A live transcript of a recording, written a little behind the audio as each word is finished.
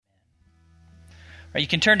You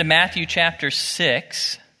can turn to Matthew chapter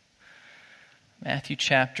 6. Matthew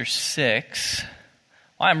chapter 6.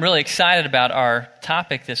 Well, I'm really excited about our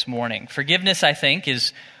topic this morning. Forgiveness, I think,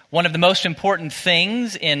 is one of the most important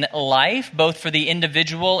things in life, both for the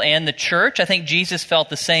individual and the church. I think Jesus felt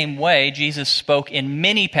the same way. Jesus spoke in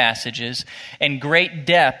many passages in great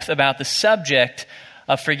depth about the subject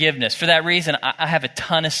of forgiveness. For that reason, I have a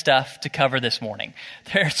ton of stuff to cover this morning.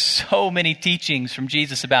 There are so many teachings from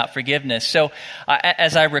Jesus about forgiveness. So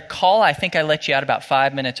as I recall, I think I let you out about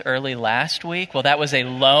 5 minutes early last week. Well, that was a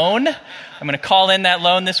loan. I'm going to call in that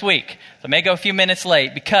loan this week. So I may go a few minutes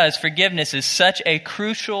late because forgiveness is such a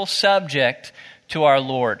crucial subject to our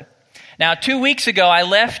Lord. Now, 2 weeks ago, I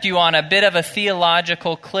left you on a bit of a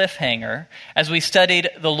theological cliffhanger as we studied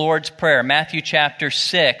the Lord's Prayer, Matthew chapter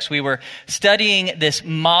 6. We were studying this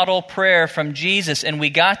model prayer from Jesus, and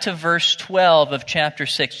we got to verse 12 of chapter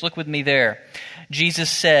 6. Look with me there.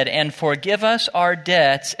 Jesus said, "And forgive us our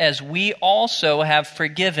debts as we also have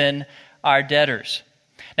forgiven our debtors."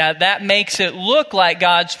 Now, that makes it look like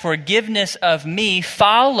God's forgiveness of me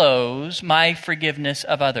follows my forgiveness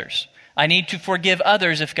of others. I need to forgive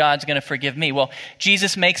others if God's going to forgive me. Well,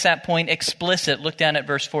 Jesus makes that point explicit. Look down at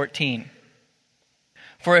verse 14.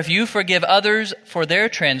 "For if you forgive others for their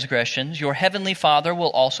transgressions, your heavenly Father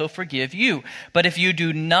will also forgive you. But if you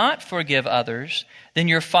do not forgive others, then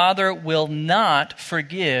your Father will not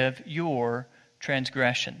forgive your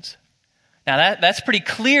transgressions." Now that's pretty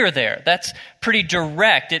clear there. That's pretty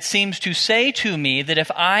direct. It seems to say to me that if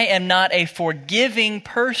I am not a forgiving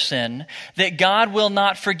person, that God will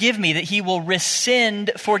not forgive me, that He will rescind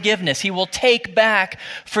forgiveness. He will take back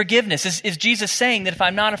forgiveness. Is Jesus saying that if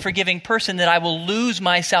I'm not a forgiving person, that I will lose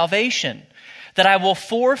my salvation, that I will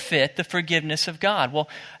forfeit the forgiveness of God? Well,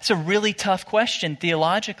 that's a really tough question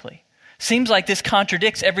theologically. Seems like this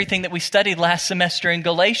contradicts everything that we studied last semester in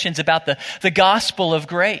Galatians about the gospel of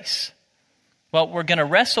grace. Well, we're going to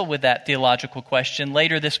wrestle with that theological question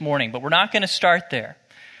later this morning, but we're not going to start there.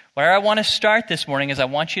 Where I want to start this morning is I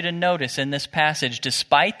want you to notice in this passage,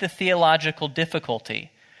 despite the theological difficulty,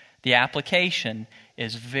 the application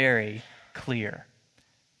is very clear.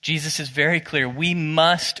 Jesus is very clear. We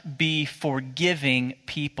must be forgiving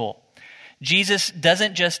people. Jesus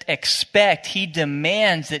doesn't just expect, He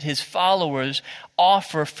demands that His followers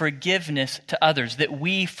offer forgiveness to others, that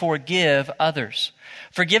we forgive others.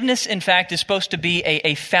 Forgiveness, in fact, is supposed to be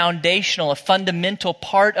a foundational, a fundamental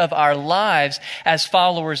part of our lives as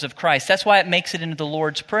followers of Christ. That's why it makes it into the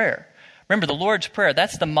Lord's Prayer. Remember, the Lord's Prayer,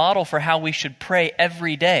 that's the model for how we should pray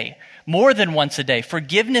every day, more than once a day.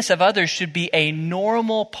 Forgiveness of others should be a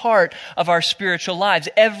normal part of our spiritual lives.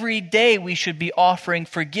 Every day we should be offering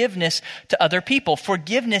forgiveness to other people.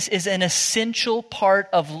 Forgiveness is an essential part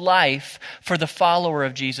of life for the follower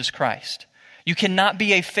of Jesus Christ. You cannot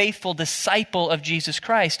be a faithful disciple of Jesus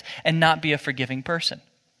Christ and not be a forgiving person.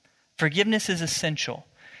 Forgiveness is essential.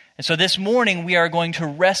 And so this morning we are going to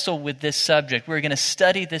wrestle with this subject. We're going to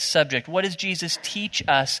study this subject. What does Jesus teach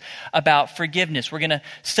us about forgiveness? We're going to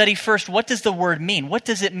study first, what does the word mean? What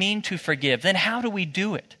does it mean to forgive? Then how do we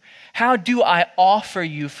do it? How do I offer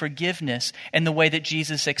you forgiveness in the way that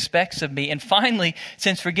Jesus expects of me? And finally,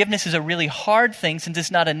 since forgiveness is a really hard thing, since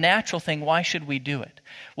it's not a natural thing, why should we do it?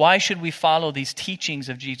 Why should we follow these teachings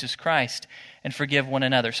of Jesus Christ and forgive one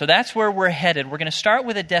another? So that's where we're headed. We're going to start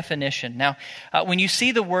with a definition. Now, when you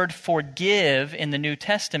see the word forgive in the New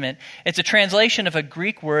Testament, it's a translation of a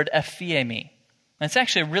Greek word, aphiemi. And it's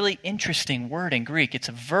actually a really interesting word in Greek. It's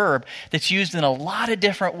a verb that's used in a lot of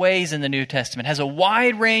different ways in the New Testament. It has a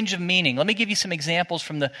wide range of meaning. Let me give you some examples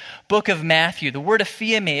from the book of Matthew. The word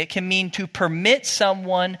aphiemi, it can mean to permit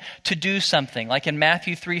someone to do something, like in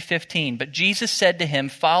Matthew 3:15. But Jesus said to him,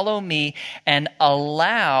 "Follow me and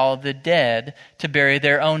allow the dead to bury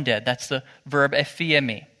their own dead." That's the verb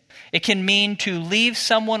aphiemi. It can mean to leave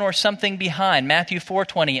someone or something behind. Matthew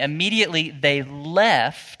 4:20, immediately they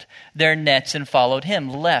left their nets and followed him.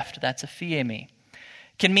 Left, that's aphiemi.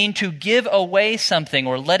 Can mean to give away something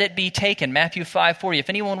or let it be taken. Matthew 5:40, if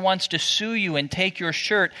anyone wants to sue you and take your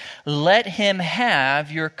shirt, let him have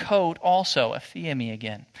your coat also. Aphiemi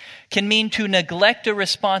again. Can mean to neglect a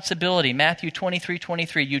responsibility. Matthew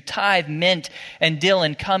 23:23, you tithe mint and dill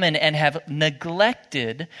and cumin and have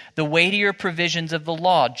neglected the weightier provisions of the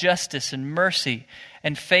law, justice and mercy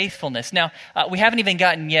and faithfulness. Now, we haven't even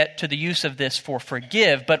gotten yet to the use of this for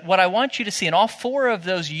forgive, but what I want you to see in all four of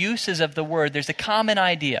those uses of the word, there's a common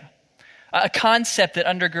idea, a concept that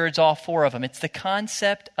undergirds all four of them. It's the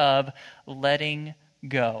concept of letting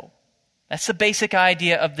go. That's the basic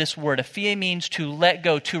idea of this word. Apphia means to let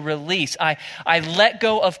go, to release. I let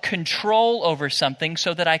go of control over something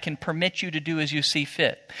so that I can permit you to do as you see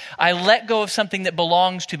fit. I let go of something that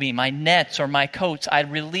belongs to me, my nets or my coats. I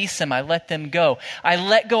release them. I let them go. I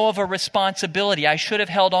let go of a responsibility. I should have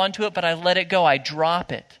held on to it, but I let it go. I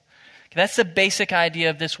drop it. That's the basic idea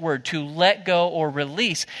of this word, to let go or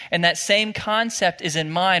release. And that same concept is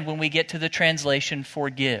in mind when we get to the translation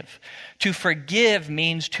forgive. To forgive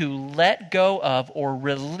means to let go of or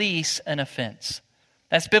release an offense.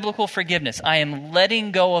 That's biblical forgiveness. I am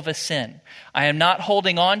letting go of a sin. I am not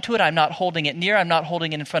holding on to it. I'm not holding it near. I'm not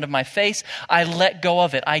holding it in front of my face. I let go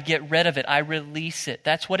of it. I get rid of it. I release it.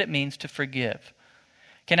 That's what it means to forgive.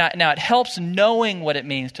 Okay, now it helps knowing what it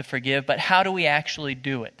means to forgive, but how do we actually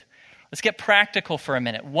do it? Let's get practical for a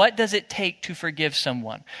minute. What does it take to forgive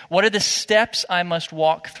someone? What are the steps I must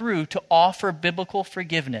walk through to offer biblical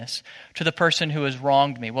forgiveness to the person who has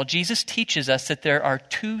wronged me? Well, Jesus teaches us that there are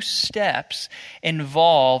 2 steps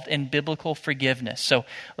involved in biblical forgiveness. So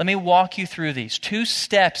let me walk you through these 2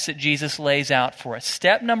 steps that Jesus lays out for us.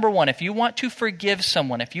 Step number 1, if you want to forgive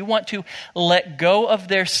someone, if you want to let go of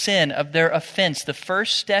their sin, of their offense, the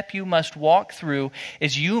first step you must walk through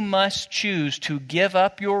is you must choose to give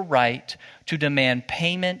up your right to demand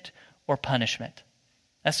payment or punishment.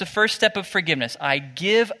 That's the first step of forgiveness. I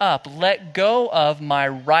give up, let go of my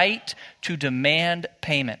right to demand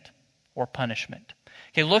payment or punishment.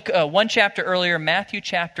 Okay, look one chapter earlier, Matthew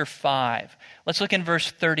chapter 5. Let's look in verse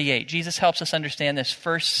 38. Jesus helps us understand this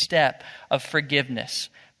first step of forgiveness.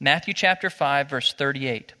 Matthew chapter 5, verse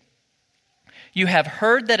 38. You have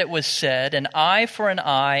heard that it was said, an eye for an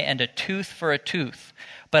eye and a tooth for a tooth.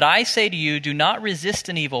 But I say to you, do not resist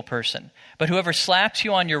an evil person, but whoever slaps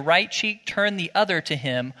you on your right cheek, turn the other to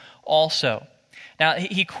him also. Now,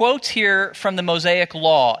 he quotes here from the Mosaic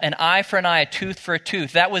law, an eye for an eye, a tooth for a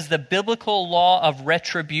tooth. That was the biblical law of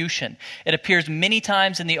retribution. It appears many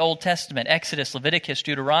times in the Old Testament, Exodus, Leviticus,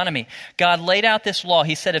 Deuteronomy. God laid out this law.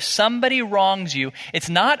 He said, if somebody wrongs you, it's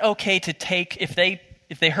not okay to take, if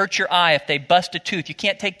they hurt your eye, if they bust a tooth, you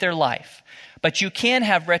can't take their life. But you can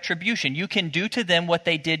have retribution. You can do to them what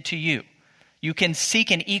they did to you. You can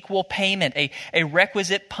seek an equal payment, a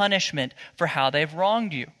requisite punishment for how they've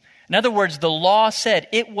wronged you. In other words, the law said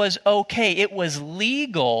it was okay, it was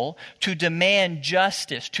legal to demand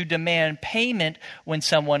justice, to demand payment when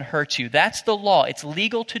someone hurts you. That's the law. It's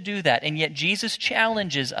legal to do that. And yet Jesus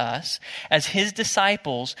challenges us as his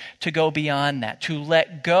disciples to go beyond that, to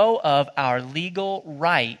let go of our legal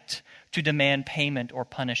right to demand payment or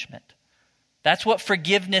punishment. That's what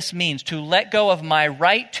forgiveness means, to let go of my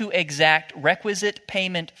right to exact requisite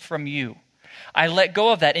payment from you. I let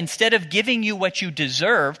go of that. Instead of giving you what you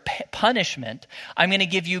deserve, punishment, I'm going to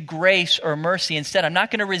give you grace or mercy. Instead, I'm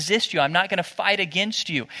not going to resist you. I'm not going to fight against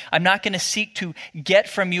you. I'm not going to seek to get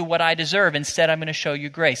from you what I deserve. Instead, I'm going to show you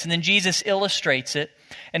grace. And then Jesus illustrates it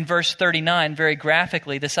in verse 39 very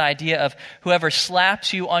graphically, this idea of whoever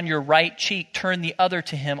slaps you on your right cheek, turn the other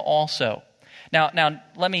to him also. Now,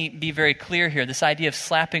 let me be very clear here. This idea of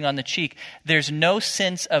slapping on the cheek, there's no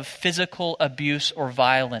sense of physical abuse or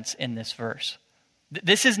violence in this verse.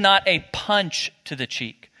 This is not a punch to the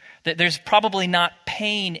cheek. There's probably not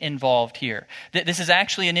pain involved here. This is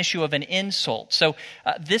actually an issue of an insult. So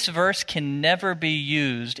this verse can never be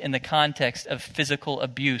used in the context of physical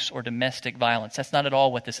abuse or domestic violence. That's not at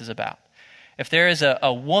all what this is about. If there is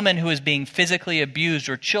a woman who is being physically abused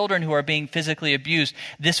or children who are being physically abused,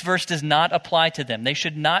 this verse does not apply to them. They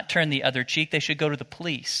should not turn the other cheek. They should go to the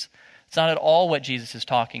police. It's not at all what Jesus is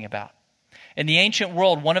talking about. In the ancient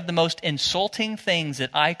world, one of the most insulting things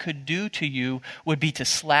that I could do to you would be to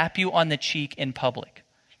slap you on the cheek in public.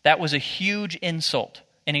 That was a huge insult.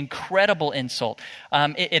 An incredible insult.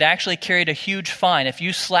 It actually carried a huge fine. If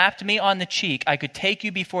you slapped me on the cheek, I could take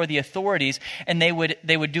you before the authorities, and they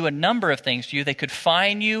would do a number of things to you. They could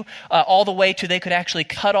fine you all the way to they could actually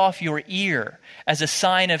cut off your ear as a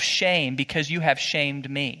sign of shame because you have shamed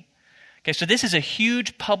me. Okay, so this is a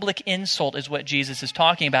huge public insult is what Jesus is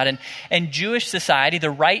talking about. And in Jewish society,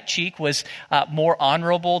 the right cheek was more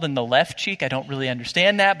honorable than the left cheek. I don't really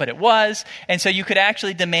understand that, but it was. And so you could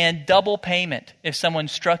actually demand double payment if someone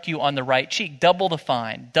struck you on the right cheek, double the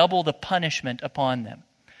fine, double the punishment upon them.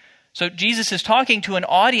 So Jesus is talking to an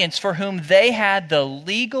audience for whom they had the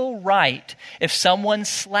legal right, if someone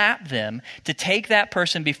slapped them, to take that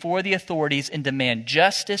person before the authorities and demand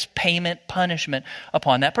justice, payment, punishment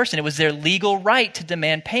upon that person. It was their legal right to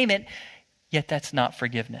demand payment, yet that's not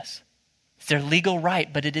forgiveness. It's their legal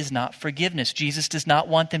right, but it is not forgiveness. Jesus does not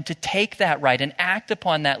want them to take that right and act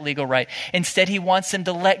upon that legal right. Instead, he wants them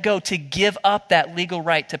to let go, to give up that legal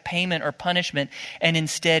right to payment or punishment, and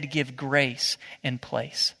instead give grace in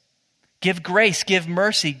place. Give grace, give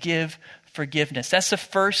mercy, give forgiveness. That's the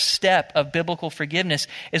first step of biblical forgiveness,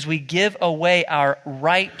 is we give away our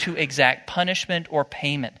right to exact punishment or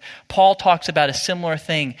payment. Paul talks about a similar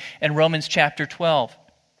thing in Romans chapter 12.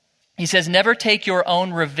 He says, "Never take your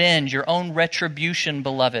own revenge, your own retribution,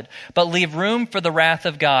 beloved, but leave room for the wrath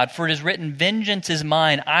of God. For it is written, 'Vengeance is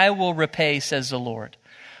mine, I will repay,' says the Lord."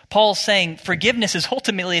 Paul's saying forgiveness is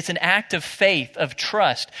ultimately, it's an act of faith, of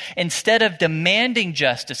trust. Instead of demanding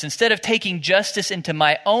justice, instead of taking justice into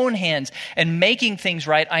my own hands and making things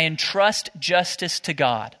right, I entrust justice to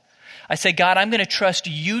God. I say, God, I'm going to trust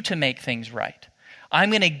you to make things right. I'm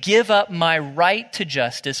going to give up my right to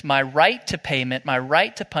justice, my right to payment, my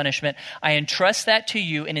right to punishment. I entrust that to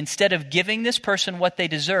you, and instead of giving this person what they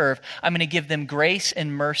deserve, I'm going to give them grace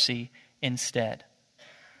and mercy instead.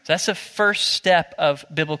 So that's the first step of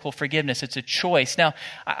biblical forgiveness. It's a choice. Now,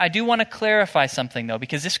 I do want to clarify something, though,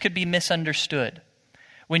 because this could be misunderstood.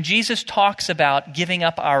 When Jesus talks about giving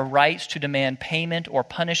up our rights to demand payment or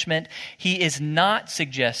punishment, he is not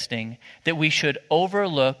suggesting that we should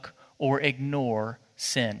overlook or ignore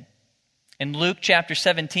sin. In Luke chapter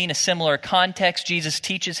 17, a similar context, Jesus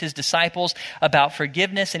teaches his disciples about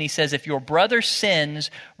forgiveness, and he says, if your brother sins,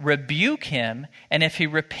 rebuke him, and if he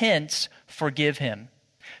repents, forgive him.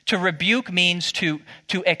 To rebuke means to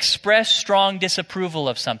express strong disapproval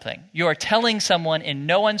of something. You are telling someone in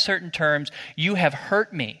no uncertain terms, you have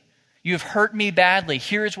hurt me. You have hurt me badly.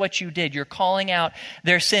 Here's what you did. You're calling out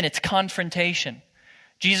their sin. It's confrontation.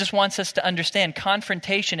 Jesus wants us to understand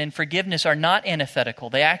confrontation and forgiveness are not antithetical.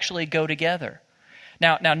 They actually go together.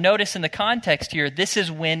 Now notice in the context here, this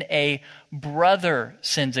is when a brother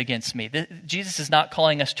sins against me. Jesus is not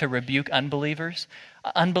calling us to rebuke unbelievers.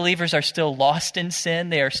 Unbelievers are still lost in sin.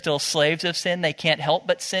 They are still slaves of sin. They can't help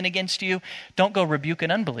but sin against you. Don't go rebuke an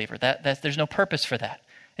unbeliever. There's no purpose for that.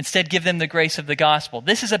 Instead, give them the grace of the gospel.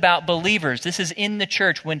 This is about believers. This is in the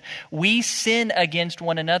church. When we sin against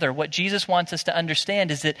one another, what Jesus wants us to understand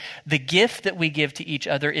is that the gift that we give to each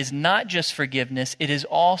other is not just forgiveness, it is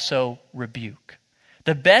also rebuke.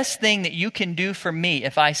 The best thing that you can do for me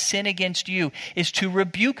if I sin against you is to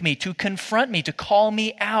rebuke me, to confront me, to call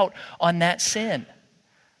me out on that sin.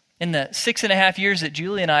 In the 6.5 years that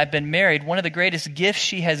Julie and I have been married, one of the greatest gifts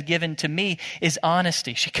she has given to me is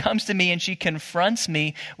honesty. She comes to me and she confronts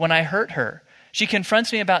me when I hurt her. She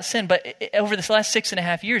confronts me about sin. But over this last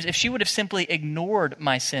 6.5 years, if she would have simply ignored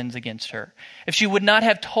my sins against her, if she would not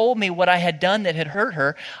have told me what I had done that had hurt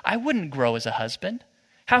her, I wouldn't grow as a husband.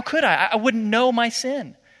 How could I? I wouldn't know my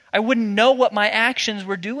sin. I wouldn't know what my actions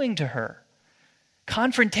were doing to her.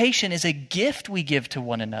 Confrontation is a gift we give to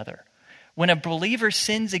one another. When a believer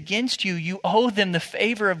sins against you, you owe them the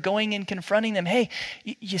favor of going and confronting them. Hey,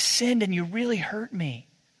 you sinned and you really hurt me.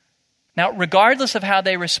 Now, regardless of how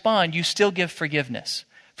they respond, you still give forgiveness.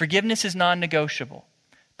 Forgiveness is non-negotiable.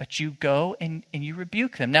 But you go and you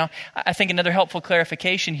rebuke them. Now, I think another helpful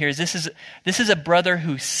clarification here is this is a brother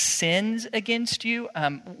who sins against you.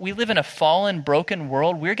 We live in a fallen, broken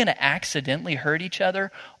world. We're going to accidentally hurt each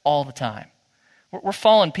other all the time. We're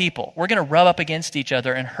fallen people. We're going to rub up against each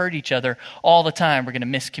other and hurt each other all the time. We're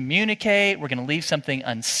going to miscommunicate. We're going to leave something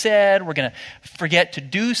unsaid. We're going to forget to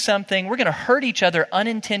do something. We're going to hurt each other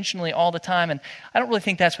unintentionally all the time. And I don't really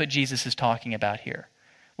think that's what Jesus is talking about here.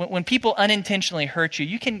 When people unintentionally hurt you,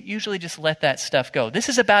 you can usually just let that stuff go. This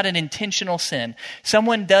is about an intentional sin.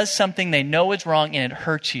 Someone does something they know is wrong and it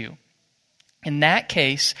hurts you. In that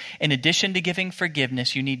case, in addition to giving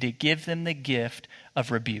forgiveness, you need to give them the gift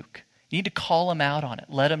of rebuke. You need to call them out on it.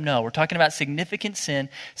 Let them know. We're talking about significant sin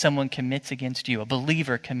someone commits against you, a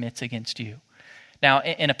believer commits against you. Now,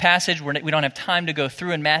 in a passage we don't have time to go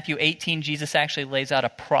through, in Matthew 18, Jesus actually lays out a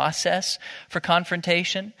process for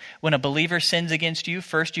confrontation. When a believer sins against you,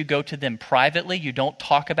 first you go to them privately. You don't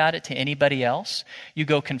talk about it to anybody else. You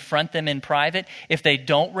go confront them in private. If they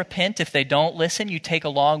don't repent, if they don't listen, you take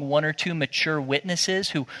along one or two mature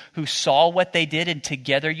witnesses who saw what they did, and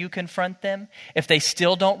together you confront them. If they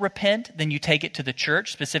still don't repent, then you take it to the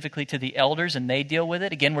church, specifically to the elders, and they deal with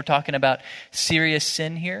it. Again, we're talking about serious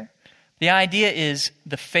sin here. The idea is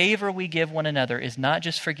the favor we give one another is not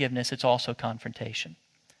just forgiveness, it's also confrontation.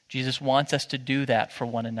 Jesus wants us to do that for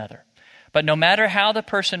one another. But no matter how the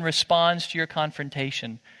person responds to your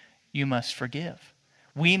confrontation, you must forgive.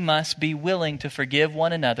 We must be willing to forgive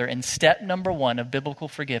one another. And step number 1 of biblical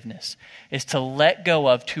forgiveness is to let go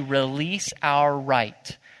of, to release our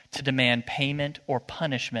right to demand payment or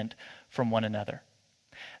punishment from one another.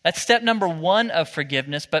 That's step number one of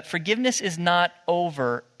forgiveness, but forgiveness is not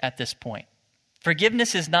over at this point.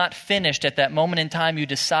 Forgiveness is not finished at that moment in time you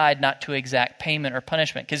decide not to exact payment or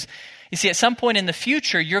punishment. Because you see, at some point in the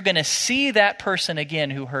future, you're going to see that person again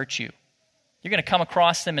who hurt you. You're going to come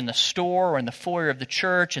across them in the store or in the foyer of the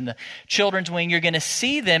church, in the children's wing. You're going to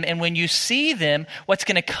see them, and when you see them, what's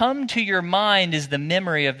going to come to your mind is the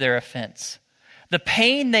memory of their offense. The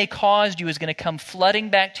pain they caused you is going to come flooding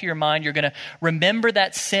back to your mind. You're going to remember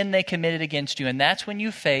that sin they committed against you, and that's when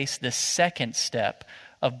you face the second step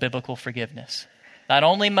of biblical forgiveness. Not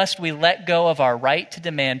only must we let go of our right to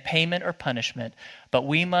demand payment or punishment, but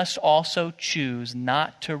we must also choose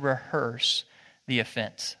not to rehearse the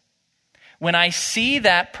offense. When I see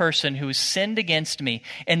that person who has sinned against me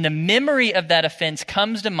and the memory of that offense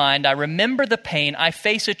comes to mind, I remember the pain, I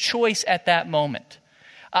face a choice at that moment.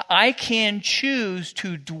 I can choose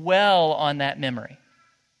to dwell on that memory.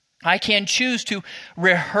 I can choose to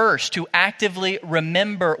rehearse, to actively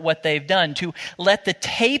remember what they've done, to let the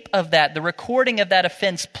tape of that, the recording of that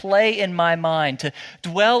offense play in my mind, to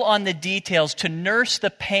dwell on the details, to nurse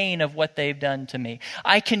the pain of what they've done to me.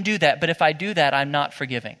 I can do that, but if I do that, I'm not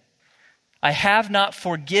forgiving. I have not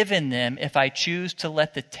forgiven them if I choose to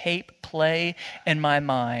let the tape play in my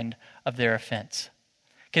mind of their offense.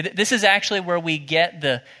 Okay, this is actually where we get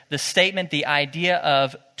the statement, the idea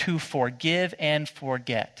of to forgive and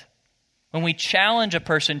forget. When we challenge a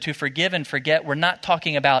person to forgive and forget, we're not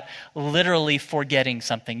talking about literally forgetting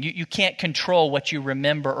something. You can't control what you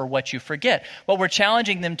remember or what you forget. What we're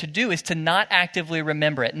challenging them to do is to not actively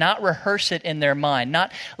remember it, not rehearse it in their mind,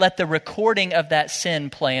 not let the recording of that sin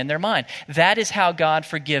play in their mind. That is how God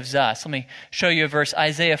forgives us. Let me show you a verse,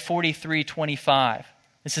 Isaiah 43:25.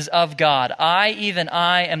 This is of God. I, even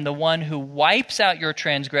I, am the one who wipes out your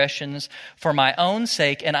transgressions for my own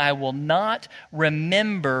sake, and I will not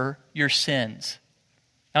remember your sins.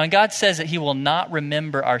 Now, when God says that he will not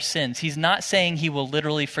remember our sins, he's not saying he will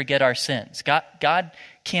literally forget our sins. God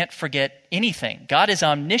can't forget anything. God is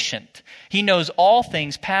omniscient. He knows all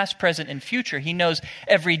things, past, present, and future. He knows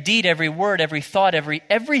every deed, every word, every thought,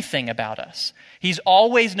 everything about us. He's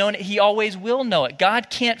always known it. He always will know it.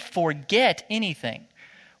 God can't forget anything.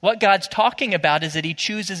 What God's talking about is that he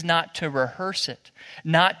chooses not to rehearse it,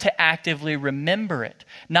 not to actively remember it,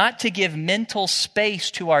 not to give mental space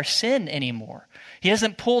to our sin anymore. He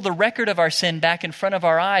doesn't pull the record of our sin back in front of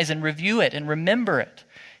our eyes and review it and remember it.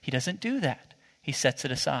 He doesn't do that. He sets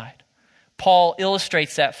it aside. Paul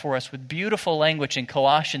illustrates that for us with beautiful language in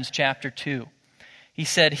Colossians chapter 2. He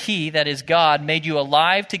said, he, that is God, made you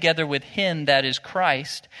alive together with him, that is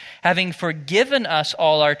Christ, having forgiven us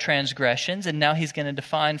all our transgressions, and now he's going to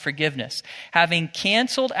define forgiveness, having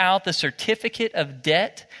canceled out the certificate of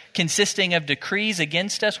debt consisting of decrees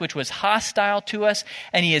against us, which was hostile to us,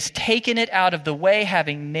 and he has taken it out of the way,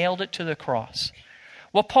 having nailed it to the cross.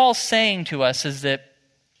 What Paul's saying to us is that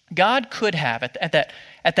God could have,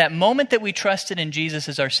 at that moment that we trusted in Jesus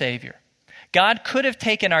as our Savior, God could have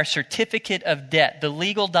taken our certificate of debt, the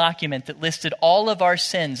legal document that listed all of our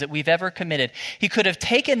sins that we've ever committed. He could have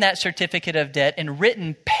taken that certificate of debt and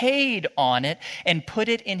written paid on it and put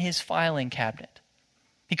it in his filing cabinet.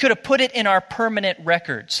 He could have put it in our permanent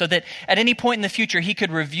record so that at any point in the future he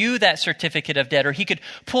could review that certificate of debt, or he could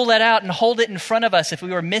pull that out and hold it in front of us if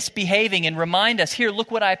we were misbehaving and remind us, here,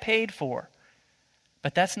 look what I paid for.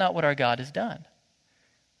 But that's not what our God has done.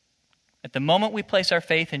 At the moment we place our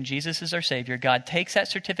faith in Jesus as our Savior, God takes that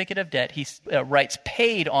certificate of debt, he writes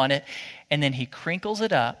paid on it, and then he crinkles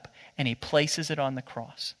it up and he places it on the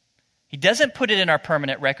cross. He doesn't put it in our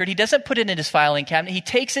permanent record. He doesn't put it in his filing cabinet. He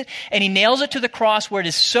takes it and he nails it to the cross where it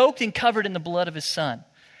is soaked and covered in the blood of his Son.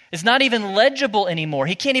 It's not even legible anymore.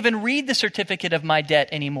 He can't even read the certificate of my debt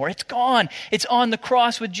anymore. It's gone. It's on the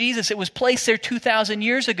cross with Jesus. It was placed there 2,000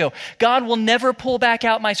 years ago. God will never pull back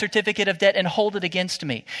out my certificate of debt and hold it against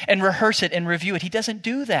me and rehearse it and review it. He doesn't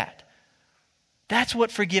do that. That's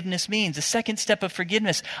what forgiveness means. The second step of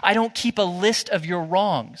forgiveness. I don't keep a list of your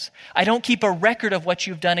wrongs. I don't keep a record of what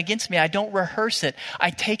you've done against me. I don't rehearse it. I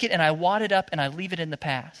take it and I wad it up and I leave it in the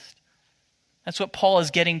past. That's what Paul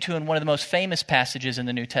is getting to in one of the most famous passages in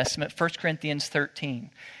the New Testament, 1 Corinthians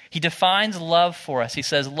 13. He defines love for us. He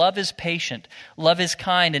says, love is patient, love is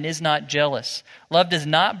kind and is not jealous. Love does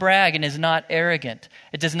not brag and is not arrogant.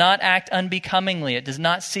 It does not act unbecomingly. It does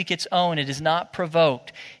not seek its own. It is not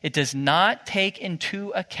provoked. It does not take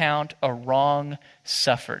into account a wrong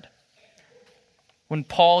suffered. When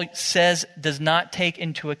Paul says does not take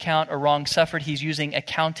into account a wrong suffered, he's using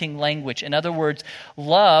accounting language. In other words,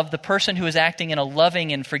 love, the person who is acting in a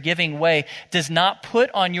loving and forgiving way, does not put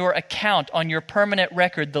on your account, on your permanent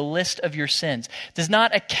record, the list of your sins, does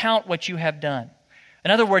not account what you have done.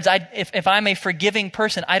 In other words, if I'm a forgiving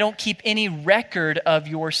person, I don't keep any record of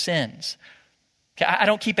your sins. Okay, I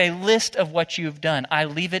don't keep a list of what you've done. I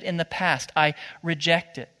leave it in the past. I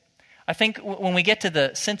reject it. I think when we get to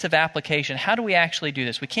the sense of application, how do we actually do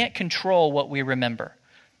this? We can't control what we remember.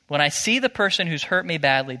 When I see the person who's hurt me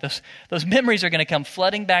badly, those memories are going to come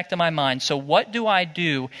flooding back to my mind. So what do I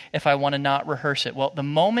do if I want to not rehearse it? Well, the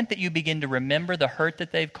moment that you begin to remember the hurt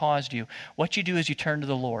that they've caused you, what you do is you turn to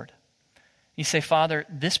the Lord. You say, Father,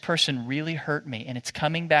 this person really hurt me, and it's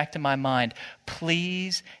coming back to my mind.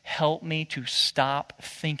 Please help me to stop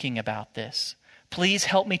thinking about this. Please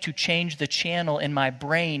help me to change the channel in my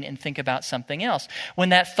brain and think about something else. When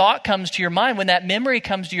that thought comes to your mind, when that memory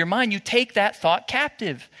comes to your mind, you take that thought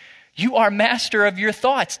captive. You are master of your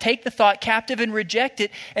thoughts. Take the thought captive and reject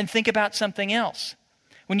it and think about something else.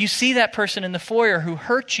 When you see that person in the foyer who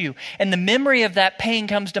hurt you and the memory of that pain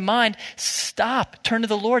comes to mind, stop, turn to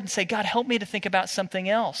the Lord and say, God, help me to think about something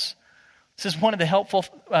else. This is one of the helpful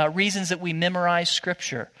reasons that we memorize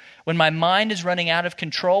Scripture. When my mind is running out of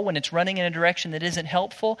control, when it's running in a direction that isn't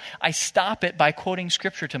helpful, I stop it by quoting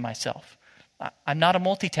Scripture to myself. I'm not a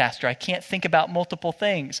multitasker. I can't think about multiple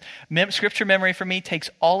things. Scripture memory for me takes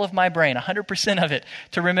all of my brain, 100% of it,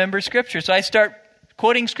 to remember Scripture. So I start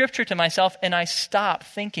quoting Scripture to myself and I stop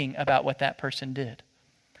thinking about what that person did.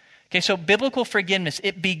 Okay, so biblical forgiveness,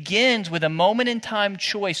 it begins with a moment in time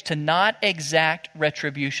choice to not exact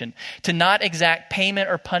retribution, to not exact payment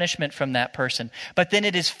or punishment from that person. But then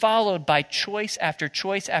it is followed by choice after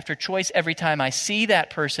choice after choice every time I see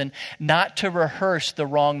that person, not to rehearse the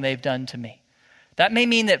wrong they've done to me. That may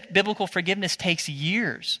mean that biblical forgiveness takes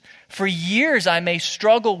years. For years, I may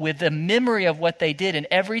struggle with the memory of what they did, and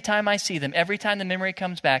every time I see them, every time the memory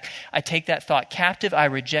comes back, I take that thought captive, I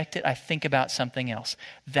reject it, I think about something else.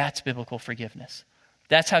 That's biblical forgiveness.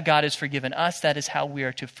 That's how God has forgiven us. That is how we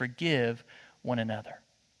are to forgive one another.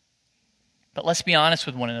 But let's be honest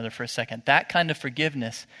with one another for a second. That kind of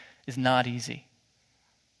forgiveness is not easy.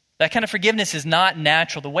 That kind of forgiveness is not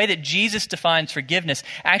natural. The way that Jesus defines forgiveness,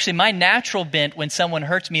 actually my natural bent when someone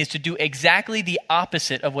hurts me is to do exactly the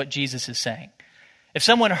opposite of what Jesus is saying. If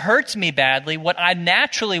someone hurts me badly, what I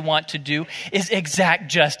naturally want to do is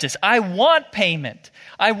exact justice. I want payment.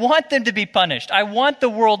 I want them to be punished. I want the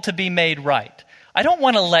world to be made right. I don't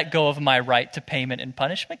want to let go of my right to payment and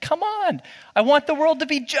punishment. Come on. I want the world to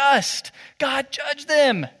be just. God, judge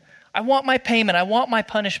them. I want my payment. I want my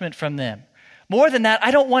punishment from them. More than that,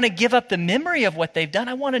 I don't want to give up the memory of what they've done.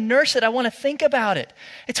 I want to nurse it. I want to think about it.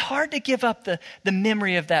 It's hard to give up the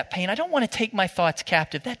memory of that pain. I don't want to take my thoughts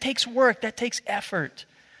captive. That takes work. That takes effort.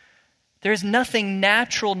 There is nothing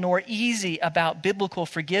natural nor easy about biblical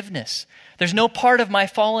forgiveness. There's no part of my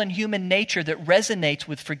fallen human nature that resonates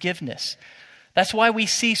with forgiveness. That's why we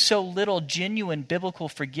see so little genuine biblical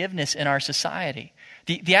forgiveness in our society.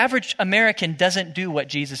 The average American doesn't do what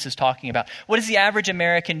Jesus is talking about. What does the average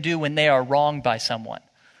American do when they are wronged by someone?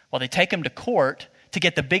 Well, they take them to court to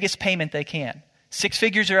get the biggest payment they can. 6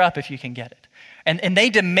 figures or up if you can get it. And they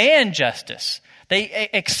demand justice. They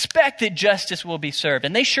expect that justice will be served.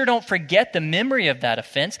 And they sure don't forget the memory of that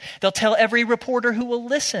offense. They'll tell every reporter who will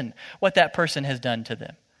listen what that person has done to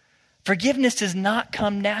them. Forgiveness does not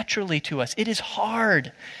come naturally to us. It is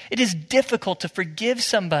hard. It is difficult to forgive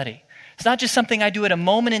somebody. It's not just something I do at a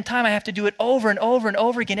moment in time. I have to do it over and over and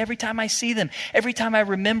over again every time I see them, every time I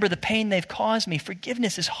remember the pain they've caused me.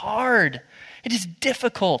 Forgiveness is hard. It is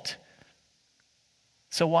difficult.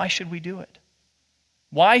 So why should we do it?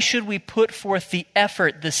 Why should we put forth the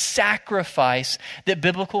effort, the sacrifice that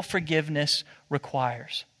biblical forgiveness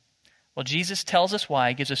requires? Well, Jesus tells us why.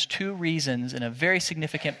 He gives us 2 reasons in a very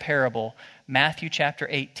significant parable, Matthew chapter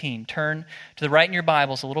 18. Turn to the right in your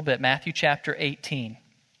Bibles a little bit, Matthew chapter 18.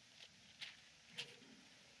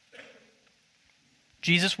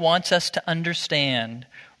 Jesus wants us to understand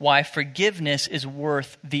why forgiveness is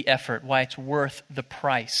worth the effort, why it's worth the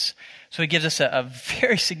price. So he gives us a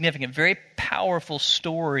very significant, very powerful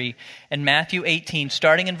story in Matthew 18,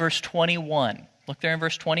 starting in verse 21. Look there in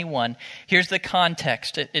verse 21. Here's the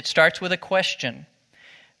context. It starts with a question.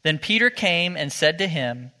 Then Peter came and said to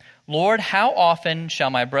him, Lord, how often shall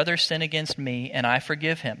my brother sin against me and I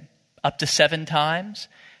forgive him? Up to 7 times?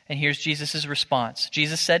 And here's Jesus' response.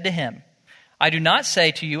 Jesus said to him, I do not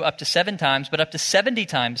say to you up to 7 times, but up to 70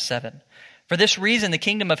 times 7. For this reason, the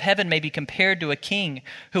kingdom of heaven may be compared to a king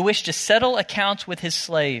who wished to settle accounts with his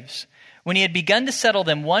slaves. When he had begun to settle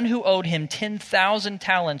them, one who owed him 10,000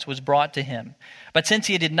 talents was brought to him. But since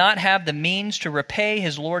he did not have the means to repay,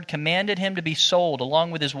 his Lord commanded him to be sold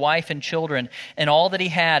along with his wife and children and all that he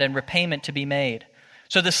had, and repayment to be made.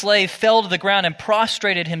 So the slave fell to the ground and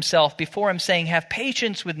prostrated himself before him, saying, "Have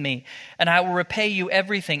patience with me, and I will repay you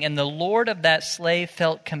everything." And the Lord of that slave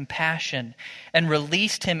felt compassion and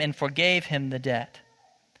released him and forgave him the debt.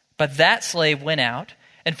 But that slave went out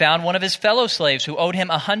and found one of his fellow slaves who owed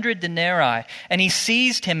him 100 denarii. And he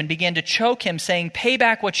seized him and began to choke him, saying, "Pay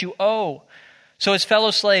back what you owe." So his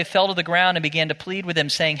fellow slave fell to the ground and began to plead with him,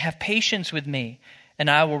 saying, "Have patience with me,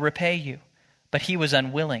 and I will repay you." But he was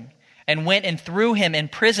unwilling, and went and threw him in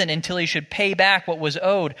prison until he should pay back what was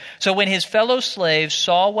owed. So when his fellow slaves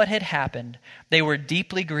saw what had happened, they were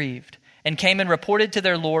deeply grieved, and came and reported to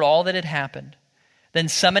their Lord all that had happened. Then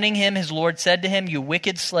summoning him, his Lord said to him, "You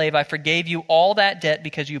wicked slave, I forgave you all that debt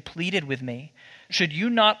because you pleaded with me. Should you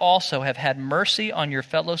not also have had mercy on your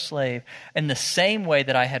fellow slave in the same way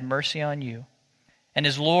that I had mercy on you?" And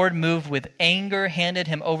his Lord, moved with anger, handed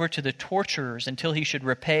him over to the torturers until he should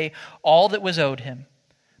repay all that was owed him.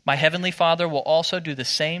 My heavenly Father will also do the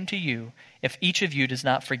same to you if each of you does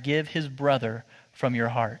not forgive his brother from your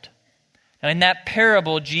heart. Now, in that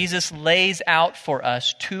parable, Jesus lays out for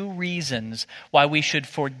us two reasons why we should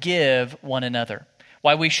forgive one another,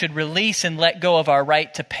 why we should release and let go of our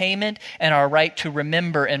right to payment and our right to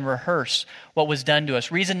remember and rehearse what was done to us.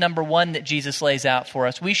 Reason number one that Jesus lays out for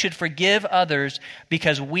us: we should forgive others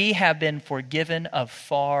because we have been forgiven of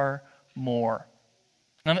far more.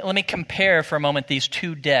 Let me compare for a moment these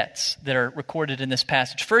two debts that are recorded in this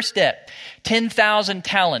passage. First debt, 10,000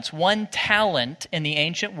 talents. 1 talent in the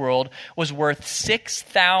ancient world was worth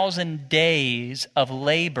 6,000 days of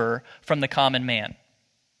labor from the common man. It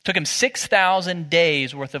took him 6,000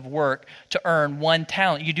 days worth of work to earn 1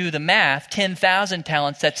 talent. You do the math, 10,000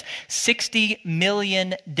 talents, that's 60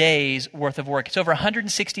 million days worth of work. It's over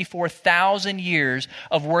 164,000 years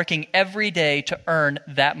of working every day to earn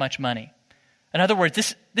that much money. In other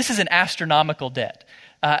words, this is an astronomical debt.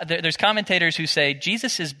 There's commentators who say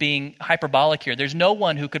Jesus is being hyperbolic here. There's no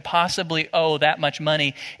one who could possibly owe that much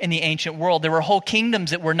money in the ancient world. There were whole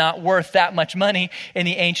kingdoms that were not worth that much money in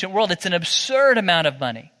the ancient world. It's an absurd amount of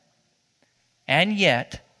money. And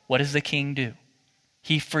yet, what does the king do?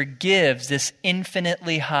 He forgives this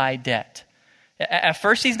infinitely high debt. At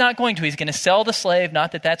first, he's not going to. He's going to sell the slave,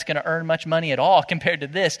 not that that's going to earn much money at all compared to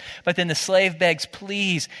this. But then the slave begs,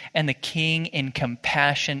 "Please," and the king in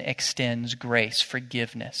compassion extends grace,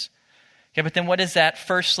 forgiveness. Okay, but then what does that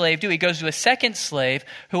first slave do? He goes to a second slave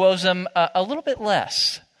who owes him a little bit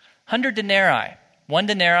less, 100 denarii. 1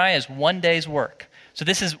 denarii is 1 day's work. So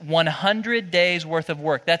this is 100 days worth of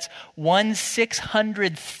work. That's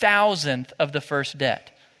 1/600,000th of the first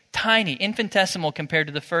debt. Tiny, infinitesimal compared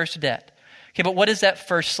to the first debt. Okay, but what does that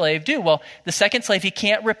first slave do? Well, the second slave, he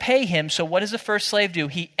can't repay him. So what does the first slave do?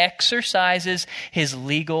 He exercises his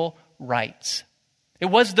legal rights. It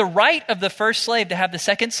was the right of the first slave to have the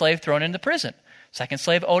second slave thrown into prison. Second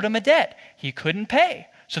slave owed him a debt. He couldn't pay.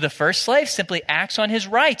 So the first slave simply acts on his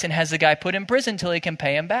rights and has the guy put in prison until he can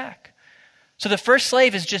pay him back. So the first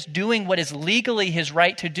slave is just doing what is legally his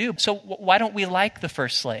right to do. So why don't we like the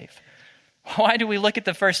first slave? Why do we look at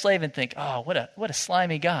the first slave and think, "Oh, what a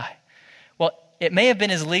slimy guy"? Well, it may have been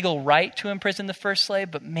his legal right to imprison the first slave,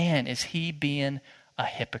 but man, is he being a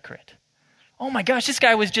hypocrite. Oh my gosh, this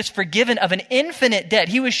guy was just forgiven of an infinite debt.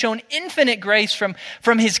 He was shown infinite grace from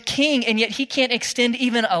his king, and yet he can't extend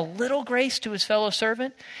even a little grace to his fellow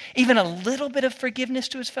servant, even a little bit of forgiveness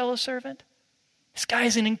to his fellow servant. This guy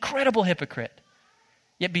is an incredible hypocrite.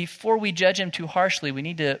 Yet before we judge him too harshly, we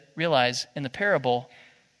need to realize in the parable,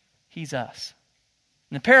 he's us.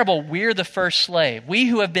 In the parable, we're the first slave. We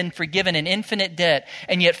who have been forgiven an infinite debt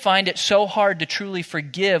and yet find it so hard to truly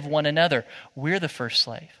forgive one another. We're the first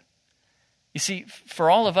slave. You see,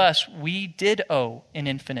 for all of us, we did owe an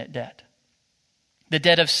infinite debt. The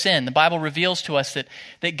debt of sin. The Bible reveals to us that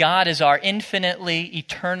God is our infinitely,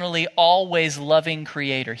 eternally, always loving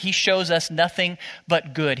creator. He shows us nothing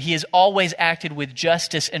but good. He has always acted with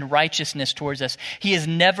justice and righteousness towards us. He has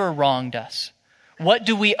never wronged us. What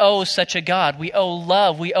do we owe such a God? We owe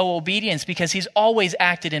love. We owe obedience because he's always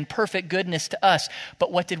acted in perfect goodness to us.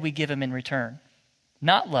 But what did we give him in return?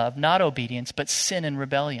 Not love, not obedience, but sin and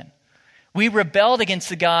rebellion. We rebelled against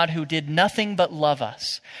the God who did nothing but love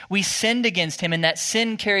us. We sinned against him, and that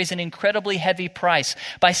sin carries an incredibly heavy price.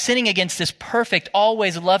 By sinning against this perfect,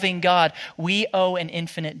 always loving God, we owe an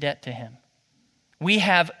infinite debt to him. We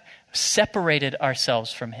have separated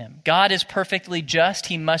ourselves from him. God is perfectly just.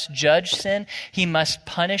 He must judge sin. He must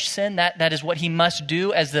punish sin. That is what he must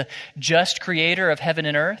do as the just creator of heaven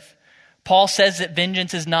and earth. Paul says that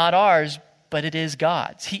vengeance is not ours, but it is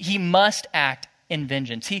God's. He must act in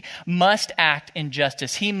vengeance. He must act in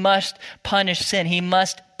justice. He must punish sin. He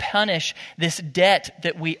must punish this debt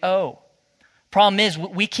that we owe. Problem is,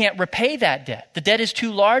 we can't repay that debt. The debt is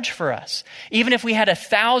too large for us. Even if we had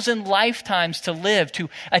 1,000 lifetimes to live, to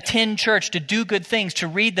attend church, to do good things, to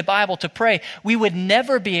read the Bible, to pray, we would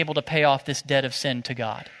never be able to pay off this debt of sin to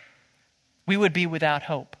God. We would be without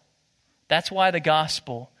hope. That's why the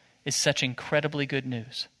gospel is such incredibly good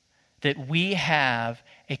news, that we have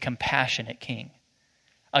a compassionate King.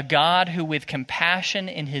 A God who with compassion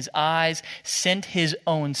in his eyes sent his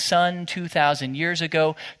own Son 2,000 years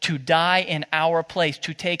ago to die in our place,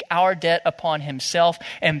 to take our debt upon himself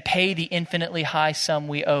and pay the infinitely high sum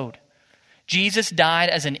we owed. Jesus died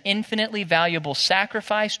as an infinitely valuable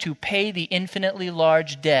sacrifice to pay the infinitely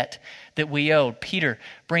large debt that we owed. Peter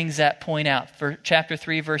brings that point out for chapter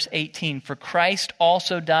 3, verse 18. For Christ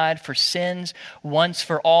also died for sins once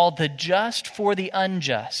for all, the just for the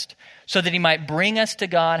unjust, so that he might bring us to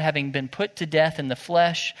God, having been put to death in the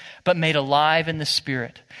flesh, but made alive in the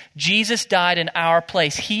Spirit. Jesus died in our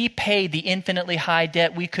place. He paid the infinitely high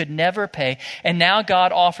debt we could never pay. And now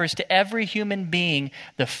God offers to every human being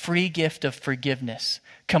the free gift of forgiveness,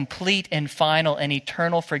 complete and final and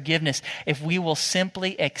eternal forgiveness, if we will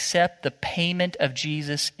simply accept the payment of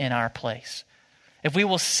Jesus in our place. If we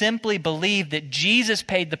will simply believe that Jesus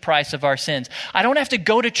paid the price of our sins. I don't have to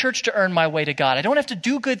go to church to earn my way to God. I don't have to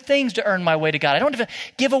do good things to earn my way to God. I don't have to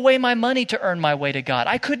give away my money to earn my way to God.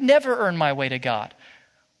 I could never earn my way to God.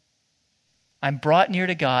 I'm brought near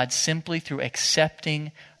to God simply through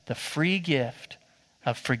accepting the free gift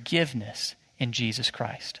of forgiveness in Jesus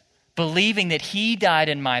Christ. Believing that he died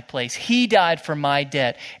in my place, he died for my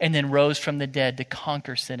debt, and then rose from the dead to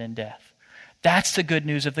conquer sin and death. That's the good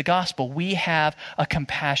news of the gospel. We have a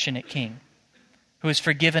compassionate King who has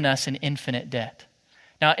forgiven us an infinite debt.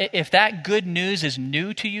 Now, if that good news is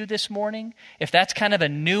new to you this morning, if that's kind of a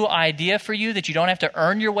new idea for you, that you don't have to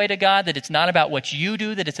earn your way to God, that it's not about what you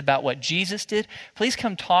do, that it's about what Jesus did, please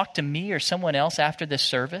come talk to me or someone else after this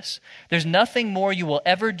service. There's nothing more you will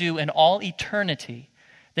ever do in all eternity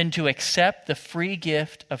than to accept the free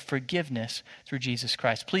gift of forgiveness through Jesus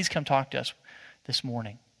Christ. Please come talk to us this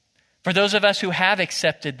morning. For those of us who have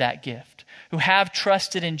accepted that gift, who have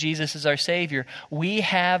trusted in Jesus as our Savior, we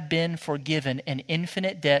have been forgiven an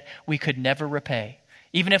infinite debt we could never repay.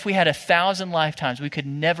 Even if we had 1,000 lifetimes, we could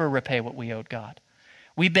never repay what we owed God.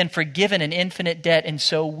 We've been forgiven an infinite debt, and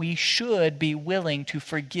so we should be willing to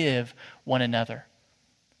forgive one another.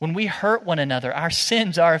 When we hurt one another, our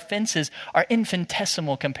sins, our offenses are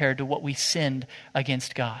infinitesimal compared to what we sinned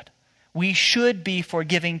against God. We should be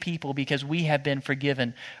forgiving people because we have been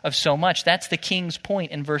forgiven of so much. That's the King's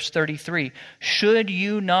point in verse 33. Should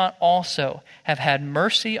you not also have had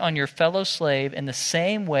mercy on your fellow slave in the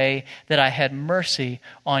same way that I had mercy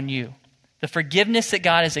on you? The forgiveness that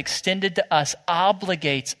God has extended to us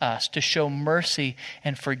obligates us to show mercy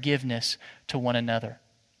and forgiveness to one another.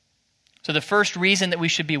 So the first reason that we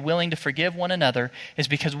should be willing to forgive one another is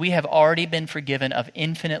because we have already been forgiven of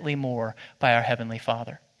infinitely more by our Heavenly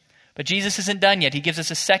Father. But Jesus isn't done yet. He gives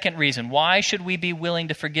us a second reason. Why should we be willing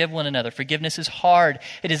to forgive one another? Forgiveness is hard.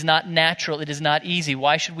 It is not natural. It is not easy.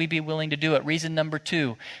 Why should we be willing to do it? Reason number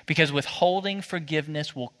 2, because withholding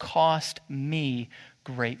forgiveness will cost me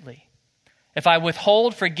greatly. If I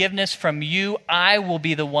withhold forgiveness from you, I will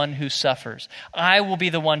be the one who suffers. I will be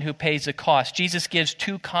the one who pays the cost. Jesus gives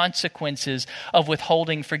 2 consequences of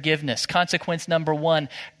withholding forgiveness. Consequence number 1,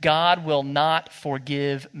 God will not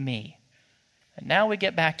forgive me. And now we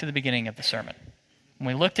get back to the beginning of the sermon. When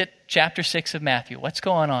we looked at chapter 6 of Matthew, what's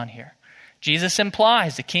going on here? Jesus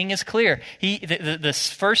implies, the King is clear.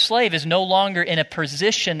 The first slave is no longer in a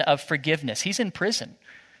position of forgiveness. He's in prison.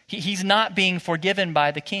 He's not being forgiven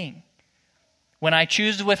by the King. When I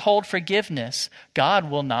choose to withhold forgiveness, God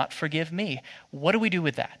will not forgive me. What do we do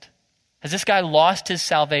with that? Has this guy lost his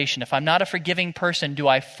salvation? If I'm not a forgiving person, do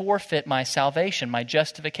I forfeit my salvation, my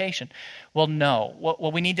justification? Well, no.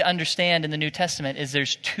 What we need to understand in the New Testament is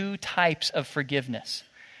there's 2 types of forgiveness.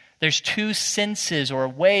 There's 2 senses or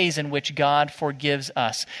ways in which God forgives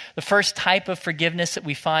us. The first type of forgiveness that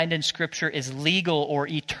we find in Scripture is legal or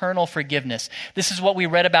eternal forgiveness. This is what we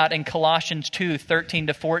read about in Colossians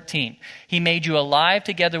 2:13-14. He made you alive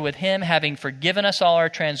together with him, having forgiven us all our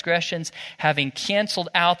transgressions, having canceled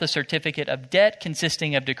out the certificate of debt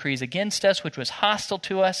consisting of decrees against us, which was hostile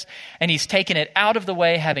to us, and he's taken it out of the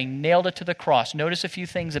way, having nailed it to the cross. Notice a few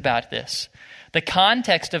things about this. The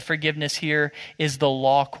context of forgiveness here is the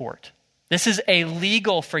law court. This is a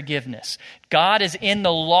legal forgiveness. God is in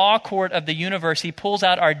the law court of the universe. He pulls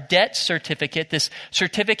out our debt certificate, this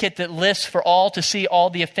certificate that lists for all to see all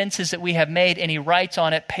the offenses that we have made, and he writes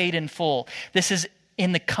on it, paid in full. This is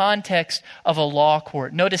in the context of a law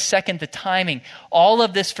court. Notice, second, the timing. All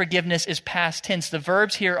of this forgiveness is past tense. The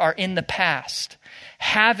verbs here are in the past.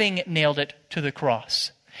 Having nailed it to the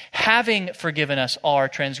cross. Having forgiven us all our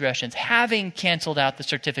transgressions. Having canceled out the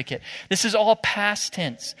certificate. This is all past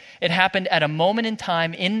tense. It happened at a moment in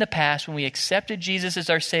time in the past when we accepted Jesus as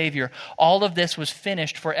our Savior. All of this was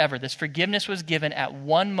finished forever. This forgiveness was given at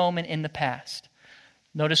one moment in the past.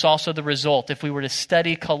 Notice also the result. If we were to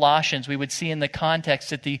study Colossians, we would see in the context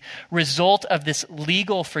that the result of this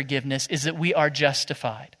legal forgiveness is that we are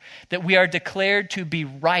justified, that we are declared to be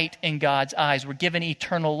right in God's eyes. We're given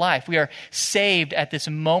eternal life. We are saved at this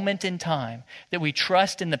moment in time, that we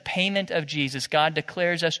trust in the payment of Jesus. God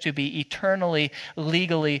declares us to be eternally,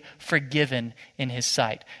 legally forgiven in His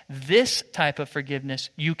sight. This type of forgiveness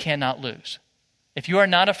you cannot lose. If you are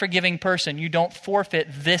not a forgiving person, you don't forfeit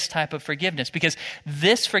this type of forgiveness, because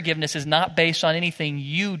this forgiveness is not based on anything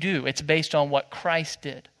you do. It's based on what Christ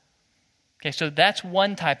did. Okay, so that's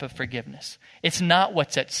one type of forgiveness. It's not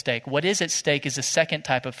what's at stake. What is at stake is the second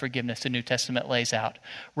type of forgiveness the New Testament lays out,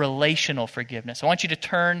 relational forgiveness. I want you to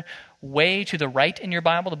turn way to the right in your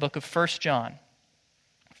Bible, the book of 1 John.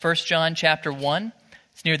 1 John chapter 1.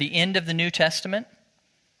 It's near the end of the New Testament.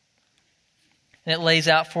 And it lays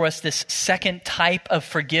out for us this second type of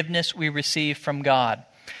forgiveness we receive from God.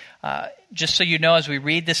 Just so you know, as we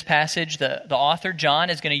read this passage, the author, John,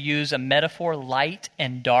 is going to use a metaphor, light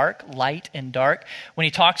and dark. When he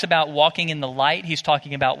talks about walking in the light, he's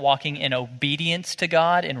talking about walking in obedience to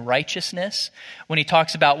God, in righteousness. When he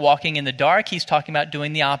talks about walking in the dark, he's talking about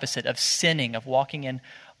doing the opposite, of sinning, of walking in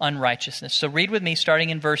unrighteousness. So read with me, starting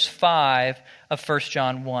in verse 5 of 1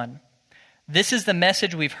 John 1. This is the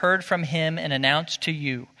message we've heard from Him and announced to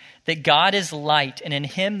you, that God is light, and in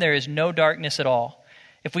Him there is no darkness at all.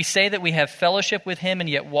 If we say that we have fellowship with Him and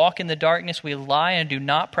yet walk in the darkness, we lie and do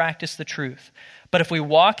not practice the truth. But if we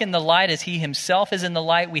walk in the light as He Himself is in the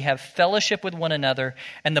light, we have fellowship with one another,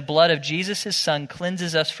 and the blood of Jesus, His Son,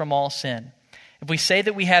 cleanses us from all sin. If we say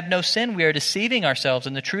that we have no sin, we are deceiving ourselves,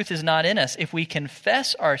 and the truth is not in us. If we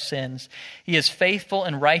confess our sins, He is faithful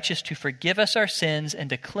and righteous to forgive us our sins and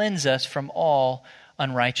to cleanse us from all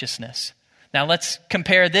unrighteousness. Now let's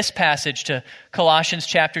compare this passage to Colossians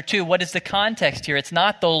chapter 2. What is the context here? It's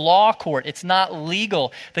not the law court. It's not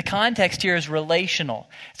legal. The context here is relational.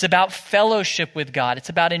 It's about fellowship with God. It's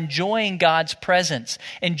about enjoying God's presence,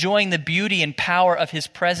 enjoying the beauty and power of His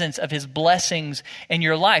presence, of His blessings in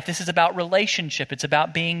your life. This is about relationship. It's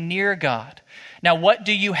about being near God. Now, what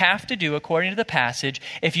do you have to do, according to the passage,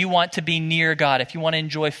 if you want to be near God, if you want to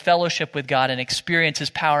enjoy fellowship with God and experience His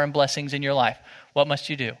power and blessings in your life? What must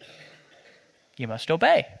you do? You must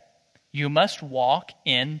obey. You must walk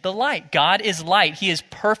in the light. God is light. He is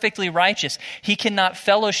perfectly righteous. He cannot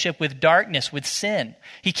fellowship with darkness, with sin.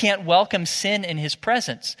 He can't welcome sin in His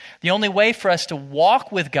presence. The only way for us to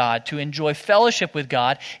walk with God, to enjoy fellowship with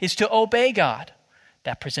God, is to obey God.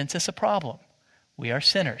 That presents us a problem. We are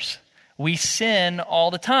sinners. We sin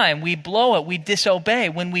all the time. We blow it. We disobey.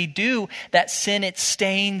 When we do that sin, it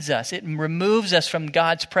stains us. It removes us from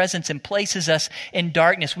God's presence and places us in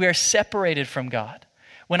darkness. We are separated from God.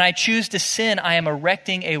 When I choose to sin, I am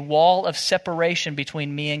erecting a wall of separation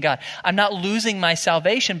between me and God. I'm not losing my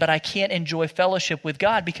salvation, but I can't enjoy fellowship with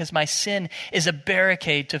God because my sin is a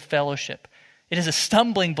barricade to fellowship. It is a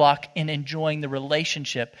stumbling block in enjoying the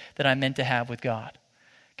relationship that I'm meant to have with God.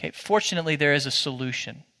 Okay, fortunately, there is a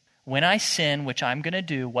solution. When I sin, which I'm going to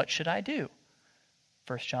do, what should I do?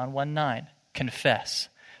 1 John 1:9, confess.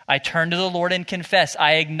 I turn to the Lord and confess.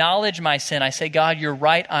 I acknowledge my sin. I say, God, you're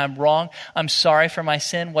right. I'm wrong. I'm sorry for my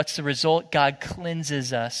sin. What's the result? God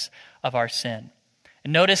cleanses us of our sin.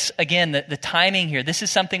 And notice, again, the timing here. This is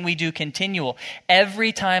something we do continual.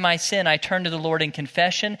 Every time I sin, I turn to the Lord in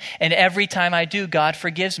confession, and every time I do, God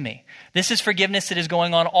forgives me. This is forgiveness that is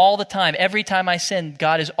going on all the time. Every time I sin,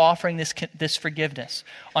 God is offering this forgiveness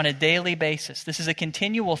on a daily basis. This is a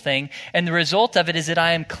continual thing, and the result of it is that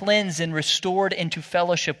I am cleansed and restored into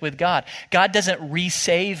fellowship with God. God doesn't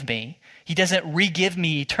resave me. He doesn't re-give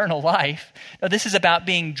me eternal life. No, this is about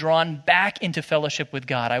being drawn back into fellowship with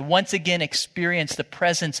God. I once again experience the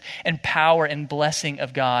presence and power and blessing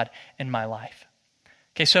of God in my life.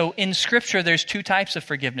 Okay, so in Scripture, there's two types of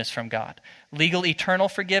forgiveness from God. Legal, eternal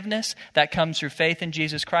forgiveness, that comes through faith in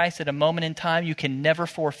Jesus Christ. At a moment in time, you can never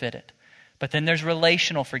forfeit it. But then there's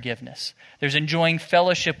relational forgiveness. There's enjoying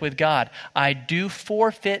fellowship with God. I do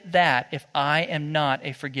forfeit that if I am not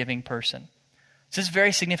a forgiving person. This is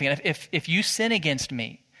very significant. If you sin against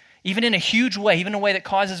me, even in a huge way, even in a way that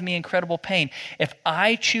causes me incredible pain, if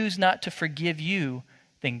I choose not to forgive you,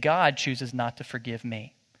 then God chooses not to forgive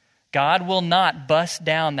me. God will not bust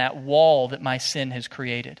down that wall that my sin has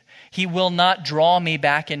created. He will not draw me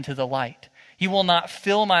back into the light. He will not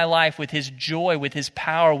fill my life with his joy, with his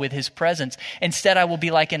power, with his presence. Instead, I will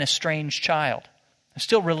be like an estranged child. I'm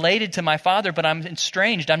still related to my father, but I'm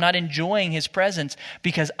estranged. I'm not enjoying his presence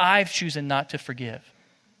because I've chosen not to forgive.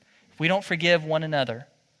 If we don't forgive one another,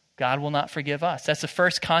 God will not forgive us. That's the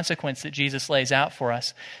first consequence that Jesus lays out for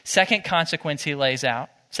us. Second consequence he lays out,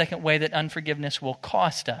 second way that unforgiveness will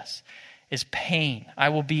cost us, is pain. I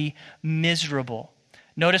will be miserable.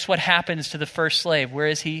 Notice what happens to the first slave. Where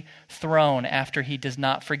is he thrown after he does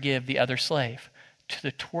not forgive the other slave? To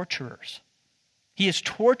the torturers. He is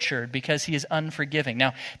tortured because he is unforgiving.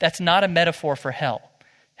 Now, that's not a metaphor for hell.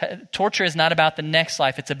 Torture is not about the next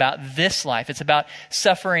life. It's about this life. It's about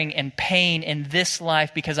suffering and pain in this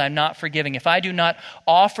life because I'm not forgiving. If I do not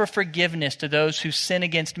offer forgiveness to those who sin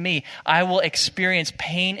against me, I will experience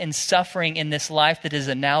pain and suffering in this life that is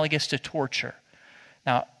analogous to torture.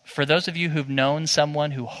 Now, for those of you who've known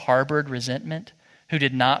someone who harbored resentment, who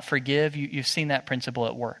did not forgive, you've seen that principle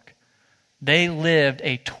at work. They lived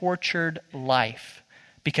a tortured life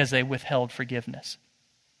because they withheld forgiveness.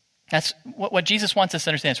 That's what Jesus wants us to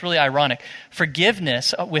understand. It's really ironic.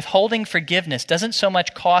 Forgiveness, withholding forgiveness, doesn't so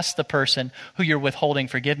much cost the person who you're withholding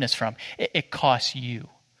forgiveness from. It costs you.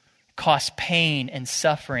 It costs pain and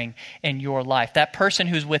suffering in your life. That person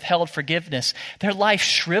who's withheld forgiveness, their life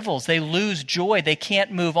shrivels. They lose joy. They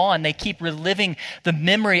can't move on. They keep reliving the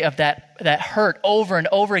memory of that hurt over and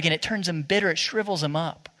over again. It turns them bitter. It shrivels them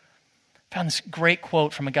up. I found this great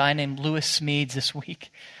quote from a guy named Lewis Smedes this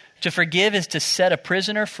week. To forgive is to set a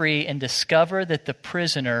prisoner free and discover that the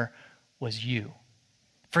prisoner was you.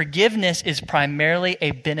 Forgiveness is primarily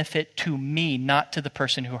a benefit to me, not to the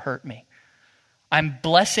person who hurt me. I'm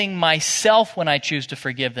blessing myself when I choose to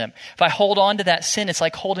forgive them. If I hold on to that sin, it's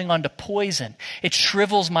like holding on to poison. It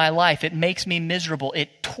shrivels my life. It makes me miserable.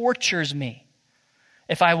 It tortures me.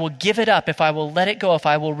 If I will give it up, if I will let it go, if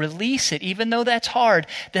I will release it, even though that's hard,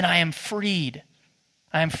 then I am freed.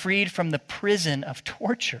 I am freed from the prison of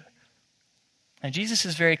torture. And Jesus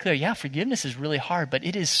is very clear. Yeah, forgiveness is really hard, but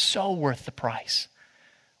it is so worth the price.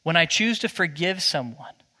 When I choose to forgive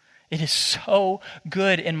someone, it is so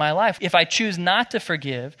good in my life. If I choose not to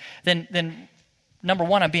forgive, then number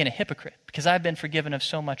one, I'm being a hypocrite because I've been forgiven of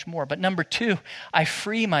so much more. But number two, I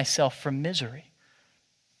free myself from misery.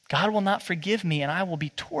 God will not forgive me, and I will be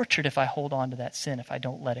tortured if I hold on to that sin, if I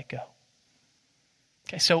don't let it go.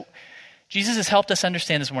 Okay, so Jesus has helped us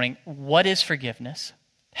understand this morning, what is forgiveness?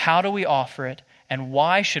 How do we offer it? And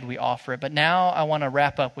why should we offer it? But now I want to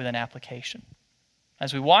wrap up with an application.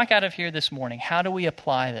 As we walk out of here this morning, how do we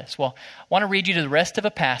apply this? Well, I want to read you to the rest of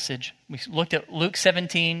a passage. We looked at Luke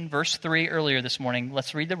 17, verse 3 earlier this morning.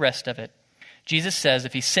 Let's read the rest of it. Jesus says,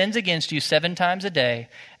 if he sins against you 7 times a day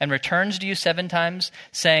and returns to you 7 times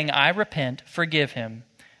saying, I repent, forgive him.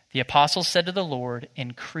 The apostles said to the Lord,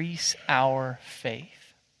 increase our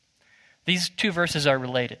faith. These two verses are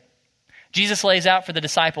related. Jesus lays out for the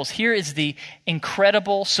disciples, here is the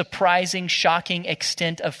incredible, surprising, shocking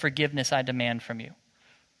extent of forgiveness I demand from you.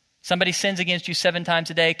 Somebody sins against you 7 times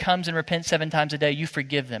a day, comes and repents 7 times a day, you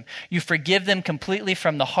forgive them. You forgive them completely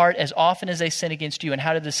from the heart as often as they sin against you. And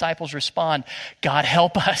how do the disciples respond? God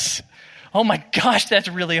help us. Oh my gosh, that's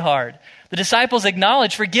really hard. The disciples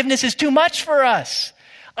acknowledge forgiveness is too much for us.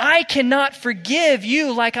 I cannot forgive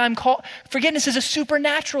you like I'm called. Forgiveness is a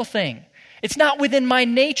supernatural thing. It's not within my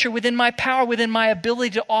nature, within my power, within my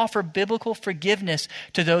ability to offer biblical forgiveness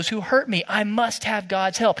to those who hurt me. I must have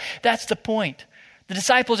God's help. That's the point. The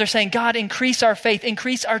disciples are saying, God, increase our faith,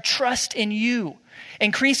 increase our trust in you.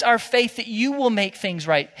 Increase our faith that you will make things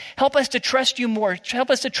right. Help us to trust you more. Help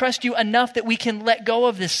us to trust you enough that we can let go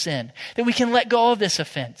of this sin, that we can let go of this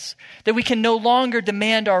offense, that we can no longer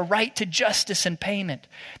demand our right to justice and payment,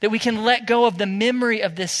 that we can let go of the memory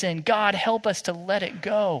of this sin. God, help us to let it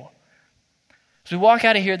go. As we walk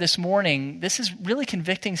out of here this morning, this is really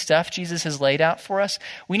convicting stuff Jesus has laid out for us.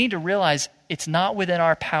 We need to realize it's not within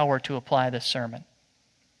our power to apply this sermon.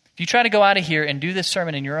 If you try to go out of here and do this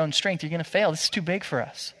sermon in your own strength, you're going to fail. This is too big for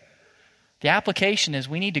us. The application is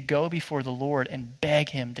we need to go before the Lord and beg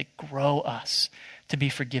him to grow us to be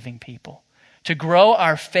forgiving people, to grow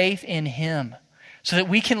our faith in him so that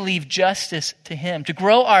we can leave justice to him, to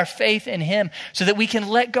grow our faith in him so that we can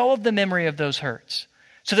let go of the memory of those hurts,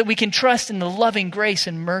 so that we can trust in the loving grace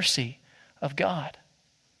and mercy of God.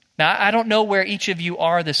 Now, I don't know where each of you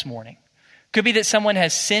are this morning. Could be that someone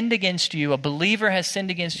has sinned against you, a believer has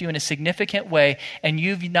sinned against you in a significant way, and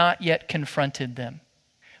you've not yet confronted them.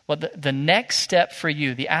 Well, the next step for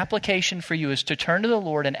you, the application for you, is to turn to the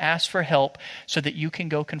Lord and ask for help so that you can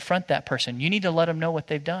go confront that person. You need to let them know what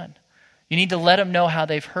they've done. You need to let them know how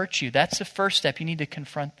they've hurt you. That's the first step. You need to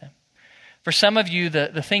confront them. For some of you,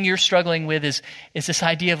 the thing you're struggling with is this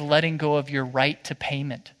idea of letting go of your right to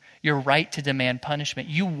payment, your right to demand punishment.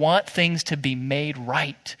 You want things to be made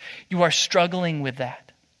right. You are struggling with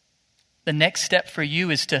that. The next step for you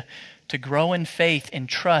is to grow in faith and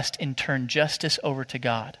trust and turn justice over to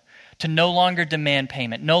God, to no longer demand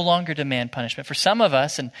payment, no longer demand punishment. For some of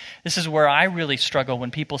us, and this is where I really struggle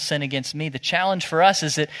when people sin against me, the challenge for us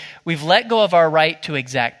is that we've let go of our right to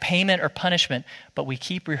exact payment or punishment, but we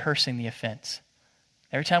keep rehearsing the offense.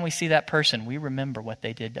 Every time we see that person, we remember what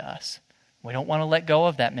they did to us. We don't want to let go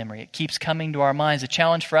of that memory. It keeps coming to our minds. The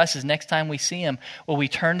challenge for us is next time we see him, will we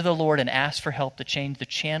turn to the Lord and ask for help to change the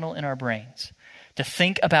channel in our brains, to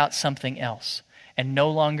think about something else and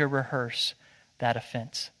no longer rehearse that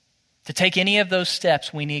offense. To take any of those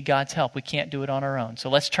steps, we need God's help. We can't do it on our own. So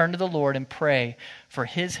let's turn to the Lord and pray for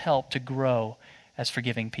his help to grow as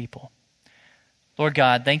forgiving people. Lord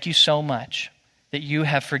God, thank you so much that you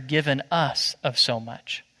have forgiven us of so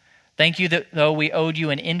much. Thank you that though we owed you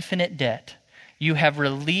an infinite debt, you have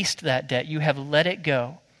released that debt. You have let it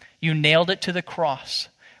go. You nailed it to the cross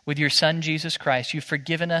with your Son, Jesus Christ. You've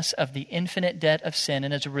forgiven us of the infinite debt of sin.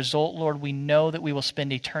 And as a result, Lord, we know that we will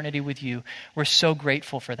spend eternity with you. We're so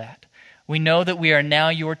grateful for that. We know that we are now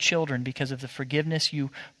your children because of the forgiveness you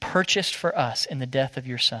purchased for us in the death of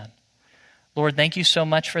your Son. Lord, thank you so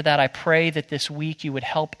much for that. I pray that this week you would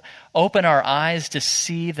help open our eyes to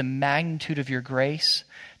see the magnitude of your grace,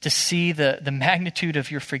 to see the magnitude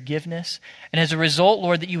of your forgiveness. And as a result,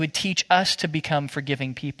 Lord, that you would teach us to become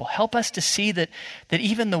forgiving people. Help us to see that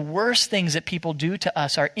even the worst things that people do to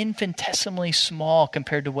us are infinitesimally small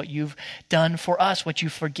compared to what you've done for us, what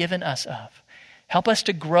you've forgiven us of. Help us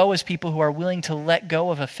to grow as people who are willing to let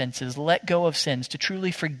go of offenses, let go of sins, to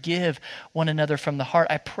truly forgive one another from the heart.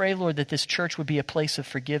 I pray, Lord, that this church would be a place of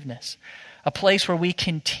forgiveness, a place where we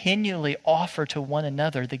continually offer to one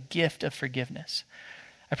another the gift of forgiveness.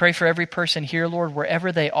 I pray for every person here, Lord,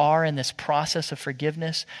 wherever they are in this process of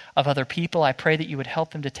forgiveness of other people. I pray that you would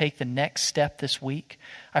help them to take the next step this week.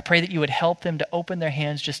 I pray that you would help them to open their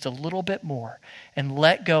hands just a little bit more and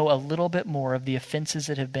let go a little bit more of the offenses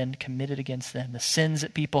that have been committed against them, the sins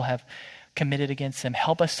that people have committed against them.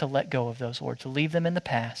 Help us to let go of those, Lord, to leave them in the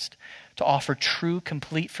past, to offer true,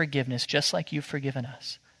 complete forgiveness just like you've forgiven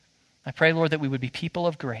us. I pray, Lord, that we would be people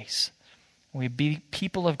of grace. We be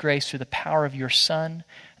people of grace through the power of your Son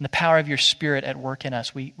and the power of your Spirit at work in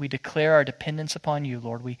us. We declare our dependence upon you,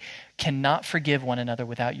 Lord. We cannot forgive one another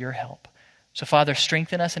without your help. So, Father,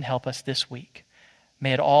 strengthen us and help us this week.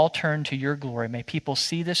 May it all turn to your glory. May people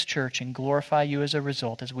see this church and glorify you as a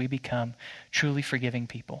result as we become truly forgiving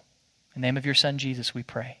people. In the name of your Son, Jesus, we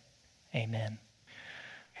pray. Amen.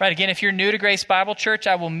 Right, again, if you're new to Grace Bible Church,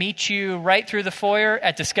 I will meet you right through the foyer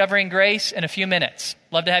at Discovering Grace in a few minutes.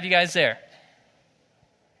 Love to have you guys there.